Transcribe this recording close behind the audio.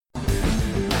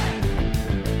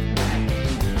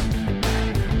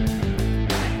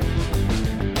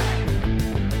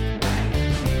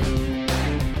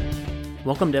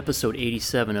Welcome to episode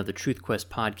 87 of the Truth Quest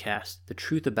podcast, The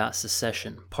Truth About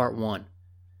Secession, Part 1.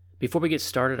 Before we get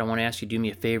started, I want to ask you to do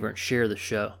me a favor and share the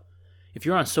show. If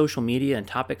you're on social media and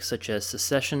topics such as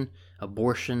secession,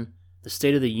 abortion, the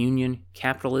State of the Union,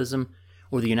 capitalism,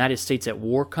 or the United States at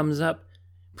war comes up,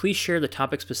 please share the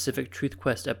topic-specific Truth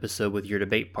Quest episode with your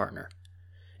debate partner.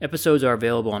 Episodes are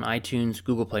available on iTunes,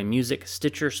 Google Play Music,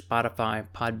 Stitcher, Spotify,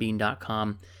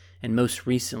 Podbean.com, and most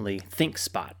recently,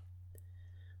 ThinkSpot.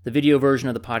 The video version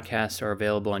of the podcast are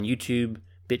available on YouTube,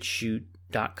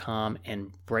 BitChute.com,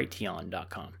 and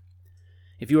Brighteon.com.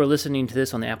 If you are listening to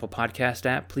this on the Apple Podcast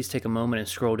app, please take a moment and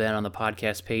scroll down on the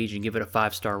podcast page and give it a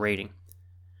 5-star rating.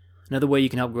 Another way you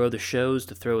can help grow the show is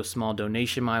to throw a small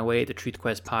donation my way at the Truth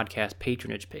Quest podcast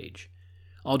patronage page.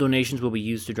 All donations will be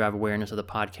used to drive awareness of the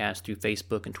podcast through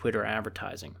Facebook and Twitter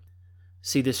advertising.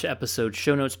 See this episode's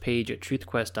show notes page at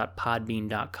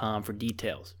truthquest.podbean.com for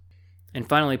details. And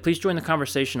finally, please join the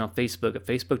conversation on Facebook at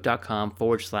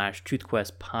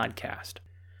facebook.com/TruthQuestPodcast.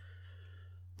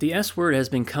 The S word has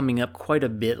been coming up quite a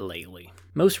bit lately.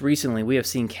 Most recently, we have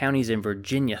seen counties in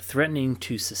Virginia threatening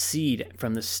to secede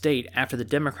from the state after the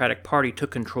Democratic Party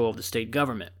took control of the state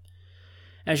government.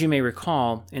 As you may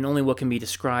recall, in only what can be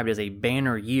described as a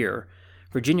banner year,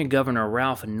 Virginia Governor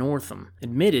Ralph Northam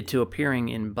admitted to appearing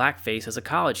in blackface as a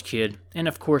college kid and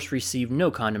of course received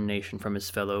no condemnation from his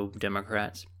fellow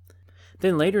Democrats.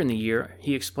 Then later in the year,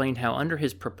 he explained how under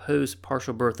his proposed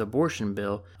partial birth abortion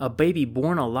bill, a baby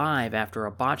born alive after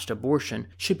a botched abortion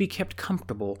should be kept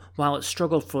comfortable while it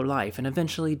struggled for life and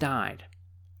eventually died.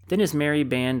 Then his merry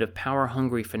band of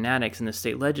power-hungry fanatics in the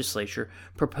state legislature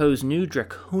proposed new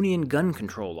draconian gun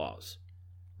control laws.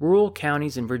 Rural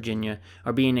counties in Virginia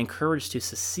are being encouraged to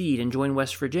secede and join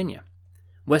West Virginia.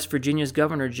 West Virginia's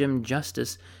Governor Jim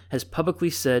Justice has publicly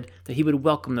said that he would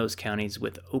welcome those counties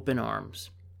with open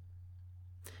arms.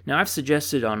 Now, I've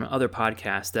suggested on other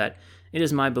podcasts that it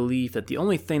is my belief that the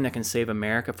only thing that can save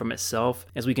America from itself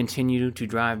as we continue to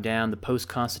drive down the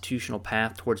post-constitutional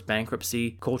path towards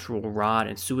bankruptcy, cultural rot,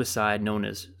 and suicide known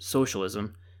as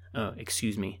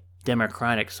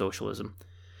democratic socialism,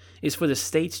 is for the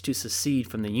states to secede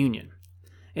from the Union.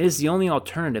 It is the only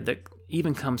alternative that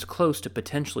even comes close to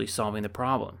potentially solving the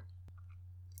problem.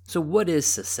 So what is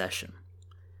secession?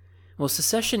 Well,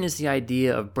 secession is the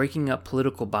idea of breaking up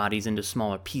political bodies into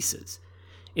smaller pieces.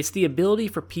 It's the ability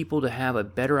for people to have a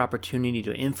better opportunity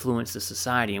to influence the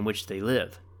society in which they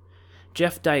live.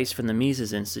 Jeff Deist from the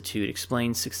Mises Institute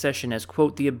explains secession as,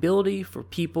 quote, the ability for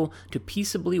people to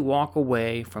peaceably walk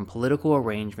away from political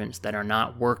arrangements that are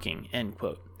not working, end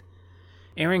quote.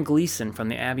 Aaron Gleason from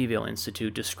the Abbeville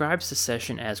Institute describes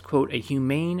secession as, quote, a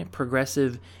humane,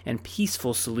 progressive, and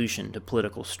peaceful solution to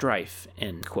political strife,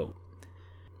 end quote.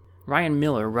 Ryan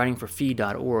Miller, writing for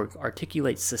Fee.org,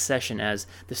 articulates secession as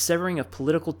the severing of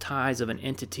political ties of an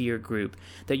entity or group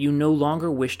that you no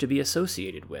longer wish to be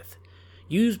associated with,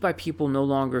 used by people no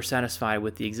longer satisfied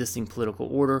with the existing political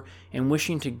order and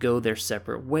wishing to go their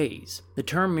separate ways. The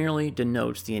term merely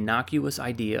denotes the innocuous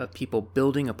idea of people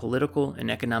building a political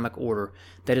and economic order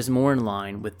that is more in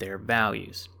line with their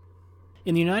values.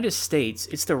 In the United States,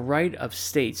 it's the right of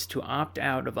states to opt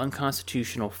out of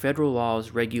unconstitutional federal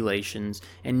laws, regulations,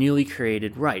 and newly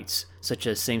created rights, such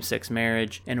as same-sex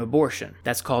marriage and abortion.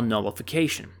 That's called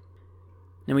nullification.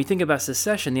 Now, when we think about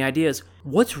secession, the idea is,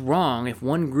 what's wrong if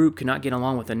one group cannot get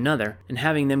along with another and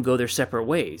having them go their separate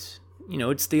ways?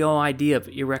 It's the whole idea of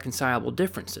irreconcilable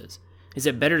differences. Is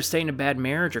it better to stay in a bad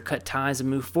marriage or cut ties and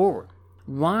move forward?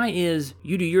 Why is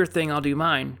you do your thing, I'll do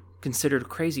mine considered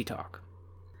crazy talk?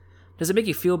 Does it make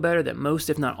you feel better that most,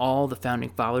 if not all, the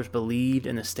founding fathers believed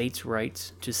in the state's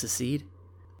rights to secede?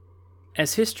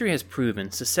 As history has proven,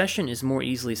 secession is more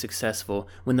easily successful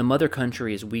when the mother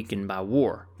country is weakened by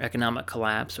war, economic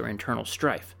collapse, or internal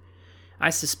strife.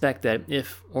 I suspect that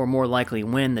if, or more likely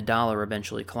when, the dollar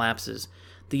eventually collapses,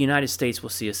 the United States will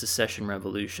see a secession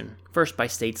revolution, first by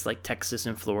states like Texas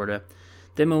and Florida,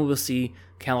 then we will see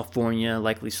California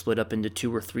likely split up into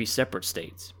 2 or 3 separate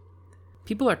states.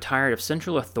 People are tired of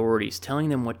central authorities telling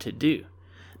them what to do.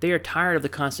 They are tired of the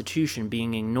Constitution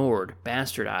being ignored,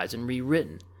 bastardized, and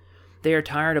rewritten. They are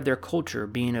tired of their culture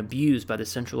being abused by the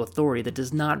central authority that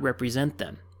does not represent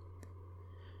them.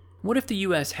 What if the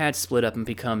U.S. had split up and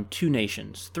become 2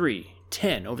 nations, 3,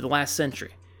 10 over the last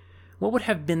century? What would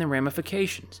have been the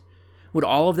ramifications? Would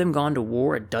all of them gone to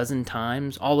war a dozen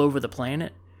times all over the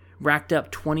planet, racked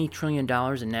up $20 trillion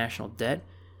in national debt,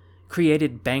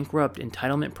 created bankrupt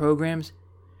entitlement programs?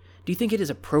 Do you think it is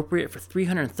appropriate for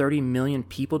 330 million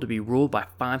people to be ruled by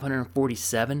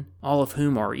 547, all of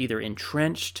whom are either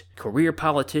entrenched, career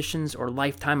politicians, or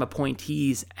lifetime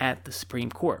appointees at the Supreme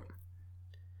Court?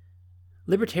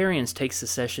 Libertarians take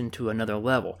secession to another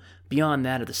level, beyond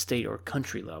that of the state or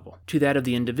country level, to that of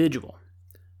the individual.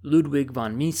 Ludwig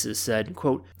von Mises said,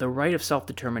 quote, "The right of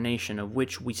self-determination of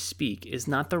which we speak is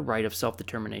not the right of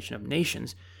self-determination of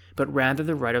nations, but rather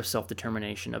the right of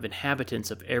self-determination of inhabitants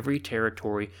of every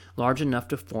territory large enough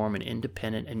to form an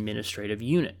independent administrative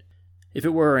unit. If it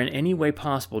were in any way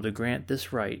possible to grant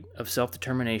this right of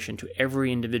self-determination to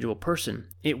every individual person,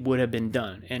 it would have been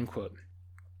done," end quote.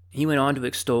 He went on to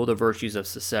extol the virtues of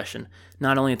secession,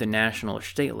 not only at the national or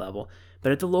state level,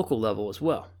 but at the local level as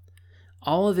well.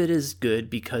 All of it is good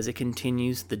because it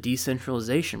continues the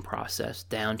decentralization process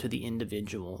down to the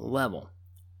individual level.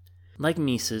 Like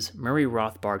Mises, Murray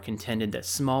Rothbard contended that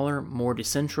smaller, more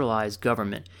decentralized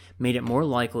government made it more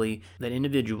likely that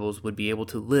individuals would be able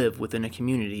to live within a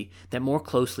community that more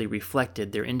closely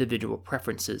reflected their individual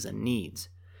preferences and needs.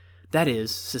 That is,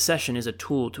 secession is a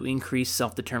tool to increase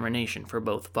self-determination for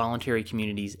both voluntary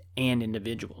communities and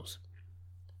individuals.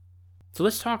 So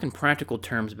let's talk in practical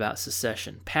terms about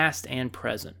secession, past and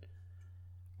present.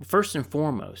 First and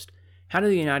foremost, how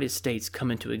did the United States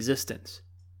come into existence?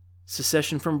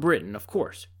 Secession from Britain, of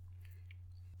course.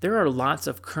 There are lots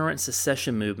of current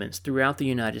secession movements throughout the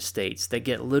United States that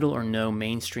get little or no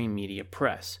mainstream media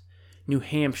press. New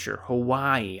Hampshire,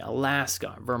 Hawaii,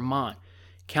 Alaska, Vermont,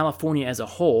 California as a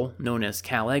whole, known as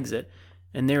CalExit,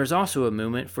 and there is also a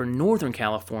movement for Northern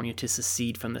California to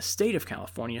secede from the state of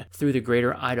California through the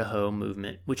Greater Idaho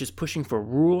movement, which is pushing for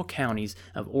rural counties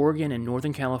of Oregon and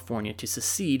Northern California to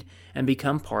secede and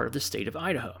become part of the state of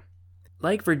Idaho.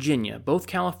 Like Virginia, both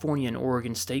California and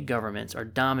Oregon state governments are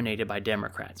dominated by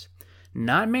Democrats.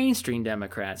 Not mainstream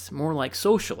Democrats, more like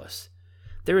socialists.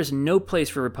 There is no place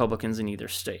for Republicans in either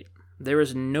state. There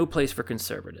is no place for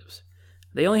conservatives.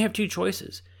 They only have two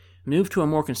choices: move to a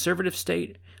more conservative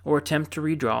state or attempt to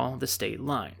redraw the state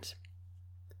lines.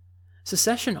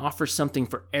 Secession offers something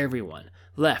for everyone,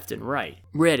 left and right,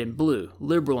 red and blue,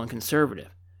 liberal and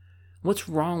conservative. What's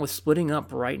wrong with splitting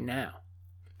up right now?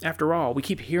 After all, we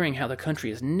keep hearing how the country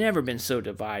has never been so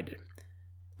divided.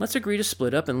 Let's agree to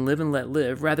split up and live and let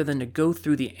live rather than to go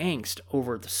through the angst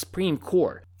over the Supreme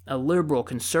Court, a liberal,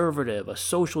 conservative, a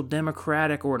social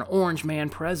democratic, or an orange man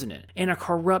president, and a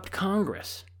corrupt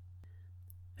Congress.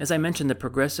 As I mentioned, the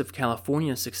Progressive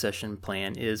California succession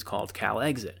plan is called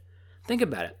CalExit. Think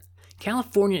about it.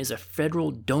 California is a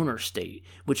federal donor state,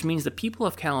 which means the people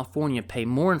of California pay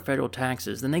more in federal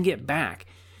taxes than they get back,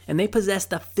 and they possess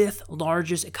the 5th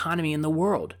largest economy in the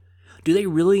world. Do they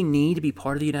really need to be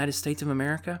part of the United States of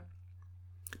America?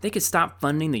 They could stop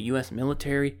funding the U.S.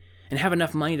 military and have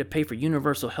enough money to pay for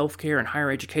universal health care and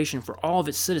higher education for all of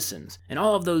its citizens and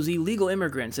all of those illegal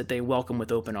immigrants that they welcome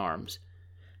with open arms.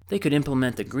 They could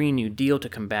implement the Green New Deal to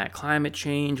combat climate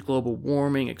change, global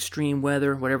warming, extreme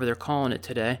weather, whatever they're calling it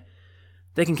today.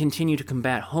 They can continue to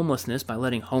combat homelessness by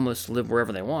letting homeless live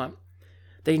wherever they want.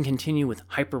 They can continue with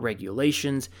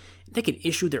hyper-regulations. They could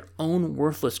issue their own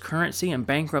worthless currency and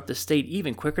bankrupt the state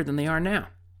even quicker than they are now.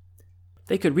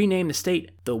 They could rename the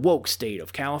state the woke state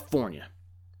of California.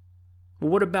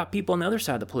 Well, what about people on the other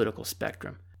side of the political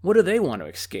spectrum? What do they want to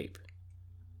escape?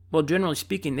 Well, generally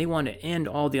speaking, they want to end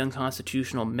all the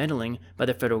unconstitutional meddling by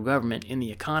the federal government in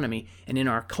the economy and in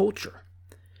our culture.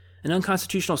 An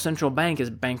unconstitutional central bank is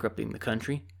bankrupting the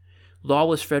country.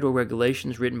 Lawless federal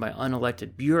regulations written by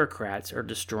unelected bureaucrats are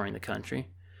destroying the country.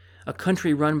 A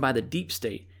country run by the deep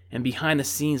state and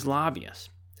behind-the-scenes lobbyists.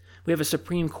 We have a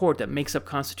Supreme Court that makes up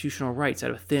constitutional rights out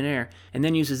of thin air and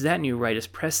then uses that new right as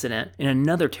precedent in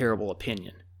another terrible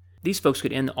opinion. These folks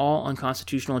could end all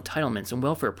unconstitutional entitlements and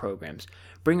welfare programs,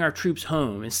 bring our troops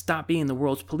home, and stop being the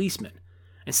world's policemen,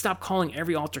 and stop calling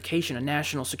every altercation a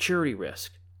national security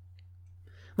risk.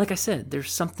 Like I said,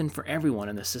 there's something for everyone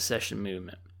in the secession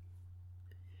movement.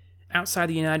 Outside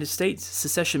the United States,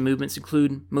 secession movements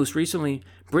include, most recently,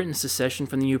 Britain's secession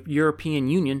from the European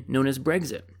Union, known as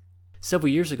Brexit.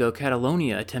 Several years ago,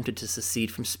 Catalonia attempted to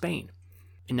secede from Spain.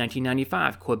 In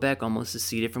 1995, Quebec almost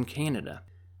seceded from Canada.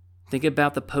 Think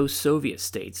about the post-Soviet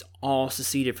states, all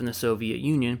seceded from the Soviet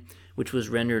Union, which was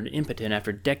rendered impotent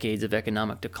after decades of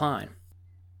economic decline.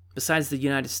 Besides the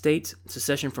United States,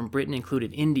 secession from Britain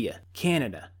included India,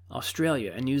 Canada,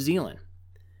 Australia, and New Zealand.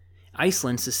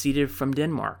 Iceland seceded from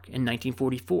Denmark in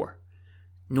 1944.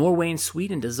 Norway and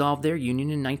Sweden dissolved their union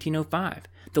in 1905.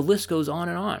 The list goes on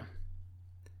and on.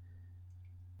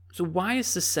 So why is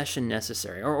secession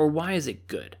necessary, or why is it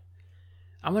good?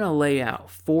 I'm going to lay out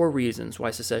 4 reasons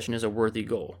why secession is a worthy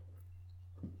goal.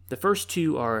 The first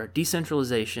 2 are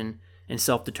decentralization and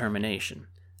self-determination.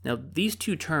 Now, these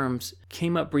 2 terms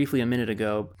came up briefly a minute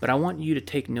ago, but I want you to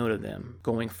take note of them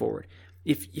going forward.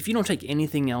 If you don't take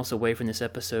anything else away from this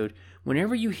episode,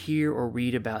 whenever you hear or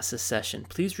read about secession,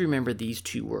 please remember these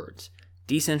two words: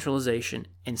 decentralization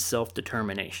and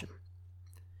self-determination.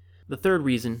 The third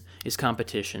reason is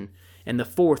competition, and the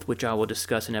fourth, which I will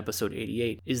discuss in episode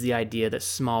 88, is the idea that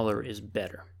smaller is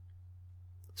better.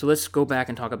 So let's go back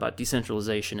and talk about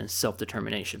decentralization and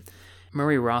self-determination.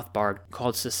 Murray Rothbard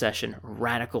called secession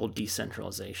radical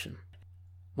decentralization.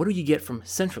 What do you get from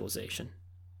centralization?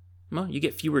 Well, you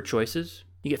get fewer choices,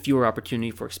 you get fewer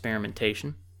opportunity for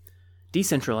experimentation.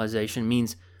 Decentralization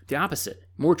means the opposite: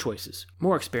 more choices,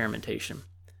 more experimentation.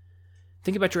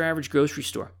 Think about your average grocery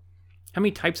store. How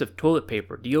many types of toilet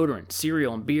paper, deodorant,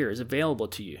 cereal, and beer is available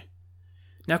to you?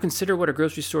 Now consider what a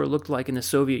grocery store looked like in the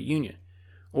Soviet Union,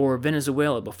 or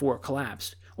Venezuela before it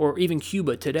collapsed, or even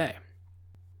Cuba today.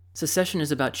 Secession is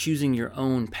about choosing your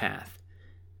own path.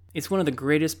 It's one of the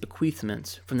greatest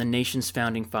bequeathments from the nation's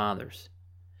founding fathers.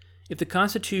 If the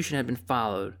Constitution had been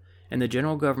followed and the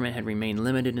general government had remained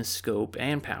limited in scope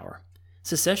and power,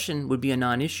 secession would be a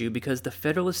non-issue because the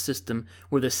federalist system,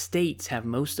 where the states have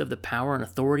most of the power and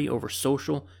authority over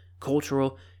social,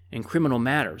 cultural, and criminal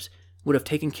matters, would have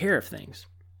taken care of things.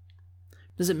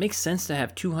 Does it make sense to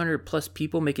have 200 plus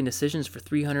people making decisions for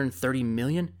 330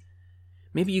 million?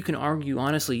 Maybe you can argue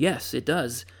honestly, yes, it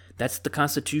does. That's the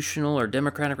constitutional or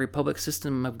democratic republic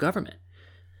system of government.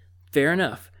 Fair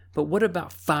enough, but what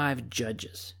about 5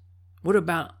 judges? What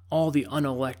about all the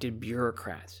unelected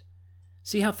bureaucrats?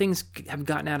 See how things have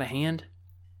gotten out of hand?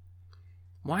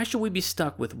 Why should we be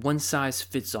stuck with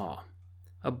one-size-fits-all?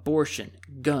 Abortion,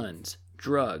 guns,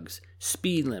 drugs,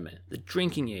 speed limit, the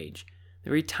drinking age,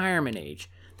 the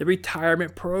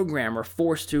retirement program we're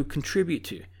forced to contribute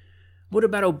to. What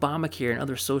about Obamacare and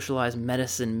other socialized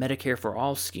medicine, Medicare for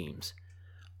all schemes?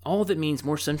 All of it means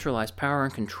more centralized power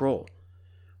and control.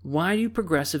 Why do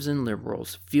progressives and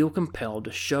liberals feel compelled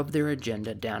to shove their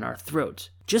agenda down our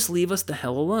throats? Just leave us the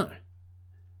hell alone.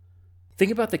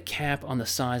 Think about the cap on the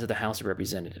size of the House of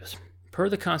Representatives. Per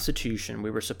the Constitution, we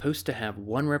were supposed to have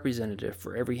 1 representative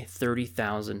for every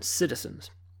 30,000 citizens.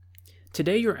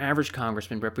 Today, your average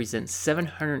congressman represents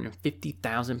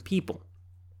 750,000 people.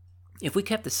 If we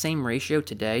kept the same ratio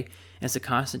today as the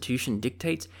Constitution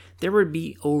dictates, there would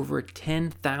be over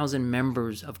 10,000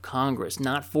 members of Congress,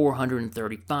 not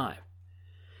 435.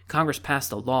 Congress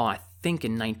passed a law, I think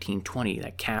in 1920,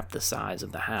 that capped the size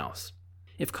of the House.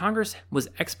 If Congress was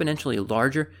exponentially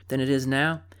larger than it is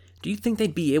now, do you think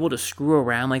they'd be able to screw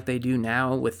around like they do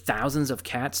now with thousands of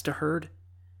cats to herd?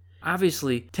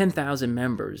 Obviously, 10,000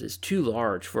 members is too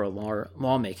large for a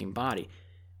lawmaking body,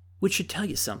 which should tell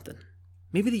you something.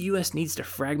 Maybe the U.S. needs to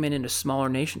fragment into smaller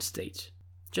nation states.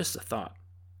 Just a thought.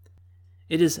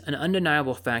 It is an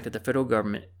undeniable fact that the federal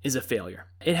government is a failure.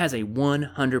 It has a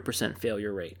 100%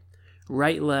 failure rate.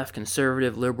 Right, left,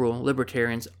 conservative, liberal,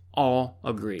 libertarians all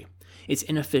agree. It's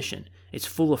inefficient, it's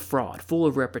full of fraud, full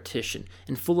of repetition,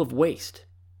 and full of waste.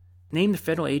 Name the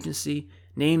federal agency,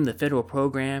 name the federal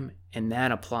program, and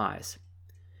that applies.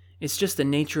 It's just the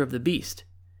nature of the beast.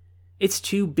 It's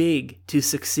too big to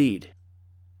succeed.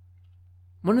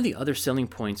 One of the other selling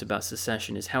points about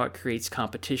secession is how it creates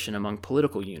competition among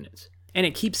political units. And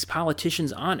it keeps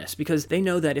politicians honest because they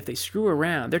know that if they screw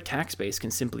around, their tax base can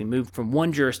simply move from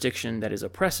one jurisdiction that is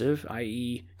oppressive,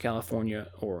 i.e. California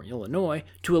or Illinois,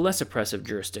 to a less oppressive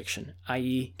jurisdiction,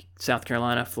 i.e. South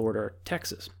Carolina, Florida, or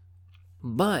Texas.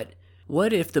 But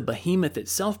what if the behemoth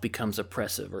itself becomes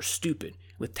oppressive or stupid,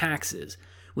 with taxes,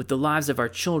 with the lives of our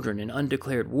children in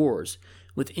undeclared wars,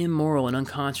 with immoral and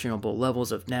unconscionable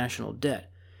levels of national debt,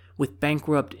 with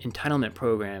bankrupt entitlement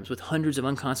programs, with hundreds of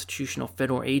unconstitutional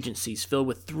federal agencies filled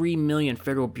with 3 million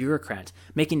federal bureaucrats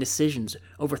making decisions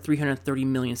over 330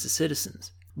 million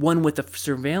citizens, one with a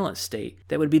surveillance state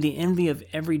that would be the envy of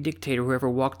every dictator who ever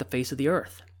walked the face of the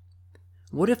earth?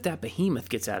 What if that behemoth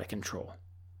gets out of control?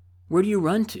 Where do you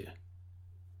run to?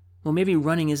 Well, maybe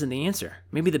running isn't the answer.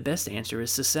 Maybe the best answer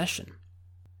is secession.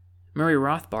 Murray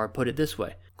Rothbard put it this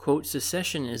way, quote,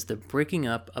 "Secession is the breaking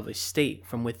up of a state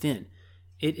from within.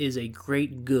 It is a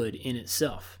great good in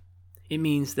itself. It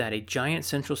means that a giant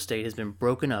central state has been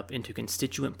broken up into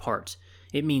constituent parts.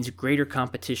 It means greater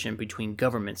competition between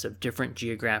governments of different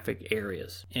geographic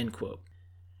areas." End quote.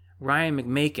 Ryan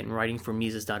McMakin, writing for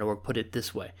Mises.org, put it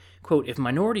this way, quote, "If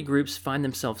minority groups find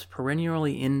themselves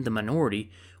perennially in the minority,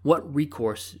 what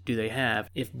recourse do they have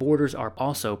if borders are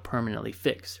also permanently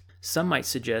fixed? Some might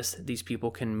suggest these people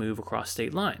can move across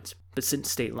state lines, but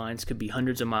since state lines could be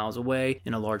hundreds of miles away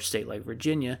in a large state like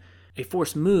Virginia, a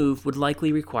forced move would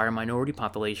likely require minority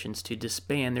populations to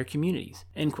disband their communities."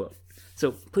 End quote.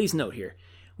 So please note here,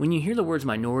 When you hear the words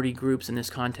minority groups in this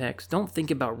context, don't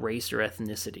think about race or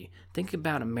ethnicity. Think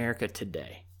about America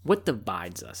today. What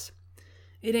divides us?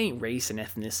 It ain't race and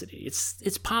ethnicity.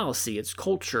 It's policy, it's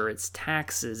culture, it's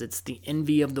taxes, it's the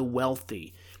envy of the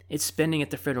wealthy. It's spending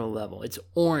at the federal level. It's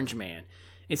Orange Man.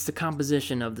 It's the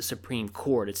composition of the Supreme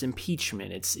Court. It's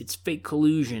impeachment. It's fake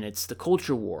collusion. It's the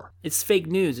culture war. It's fake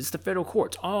news. It's the federal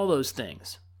courts. All those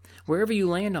things. Wherever you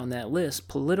land on that list,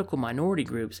 political minority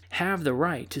groups have the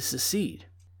right to secede.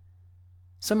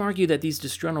 Some argue that these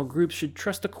disgruntled groups should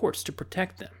trust the courts to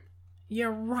protect them.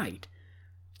 Yeah, right.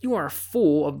 You are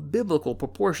full of biblical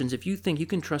proportions if you think you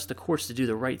can trust the courts to do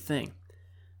the right thing.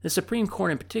 The Supreme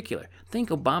Court in particular. Think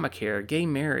Obamacare, gay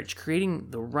marriage,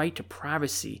 creating the right to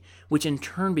privacy, which in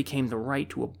turn became the right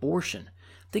to abortion.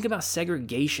 Think about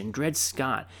segregation, Dred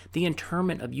Scott, the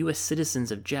internment of U.S.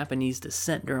 citizens of Japanese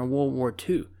descent during World War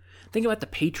II. Think about the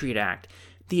Patriot Act,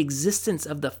 the existence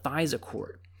of the FISA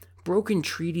Court, broken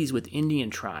treaties with Indian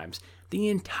tribes, the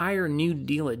entire New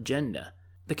Deal agenda,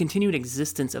 the continued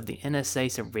existence of the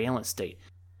NSA surveillance state.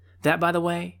 That, by the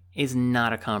way, is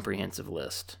not a comprehensive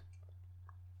list.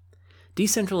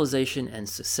 Decentralization and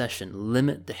secession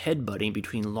limit the headbutting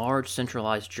between large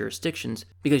centralized jurisdictions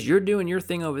because you're doing your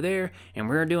thing over there and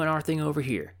we're doing our thing over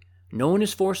here. No one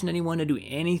is forcing anyone to do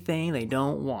anything they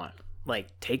don't want,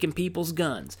 like taking people's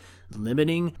guns,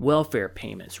 limiting welfare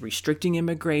payments, restricting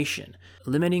immigration,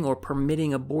 limiting or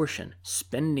permitting abortion,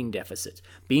 spending deficits,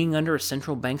 being under a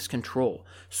central bank's control,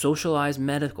 socialized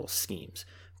medical schemes,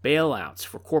 bailouts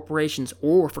for corporations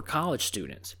or for college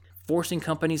students, forcing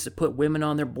companies to put women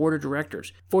on their board of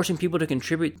directors, forcing people to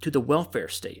contribute to the welfare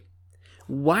state.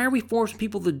 Why are we forcing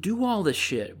people to do all this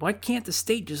shit? Why can't the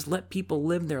state just let people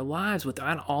live their lives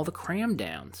without all the cram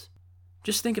downs?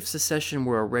 Just think if secession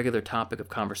were a regular topic of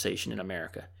conversation in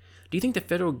America. Do you think the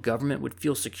federal government would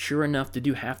feel secure enough to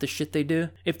do half the shit they do?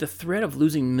 If the threat of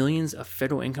losing millions of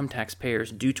federal income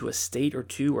taxpayers due to a state or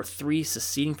two or three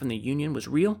seceding from the Union was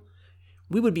real,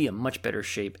 we would be in much better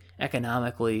shape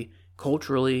economically,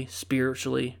 culturally,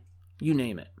 spiritually, you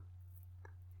name it.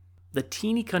 The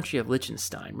teeny country of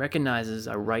Liechtenstein recognizes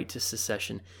a right to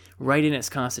secession right in its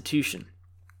constitution.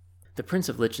 The Prince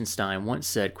of Liechtenstein once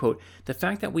said, quote, "The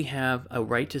fact that we have a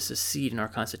right to secede in our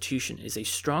constitution is a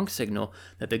strong signal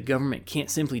that the government can't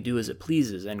simply do as it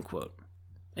pleases," end quote.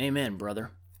 Amen,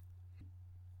 brother.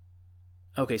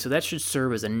 Okay, so that should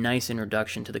serve as a nice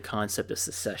introduction to the concept of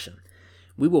secession.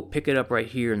 We will pick it up right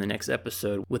here in the next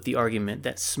episode with the argument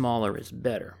that smaller is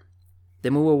better.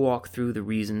 Then we will walk through the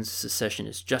reasons secession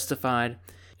is justified,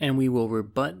 and we will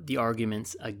rebut the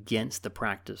arguments against the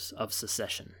practice of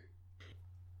secession.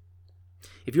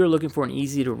 If you're looking for an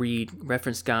easy-to-read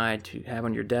reference guide to have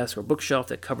on your desk or bookshelf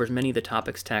that covers many of the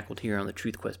topics tackled here on the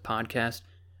Truth Quest podcast,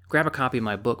 grab a copy of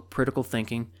my book, Critical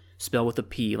Thinking, spelled with a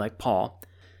P like Paul.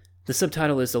 The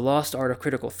subtitle is The Lost Art of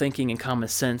Critical Thinking and Common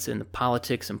Sense in the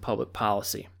Politics and Public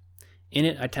Policy. In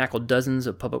it, I tackle dozens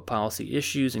of public policy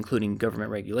issues, including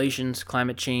government regulations,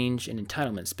 climate change, and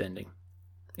entitlement spending.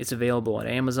 It's available at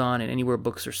Amazon and anywhere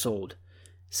books are sold.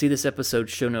 See this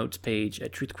episode's show notes page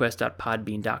at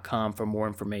truthquest.podbean.com for more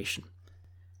information.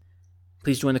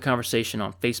 Please join the conversation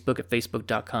on Facebook at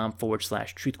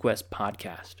facebook.com/TruthQuest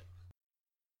Podcast.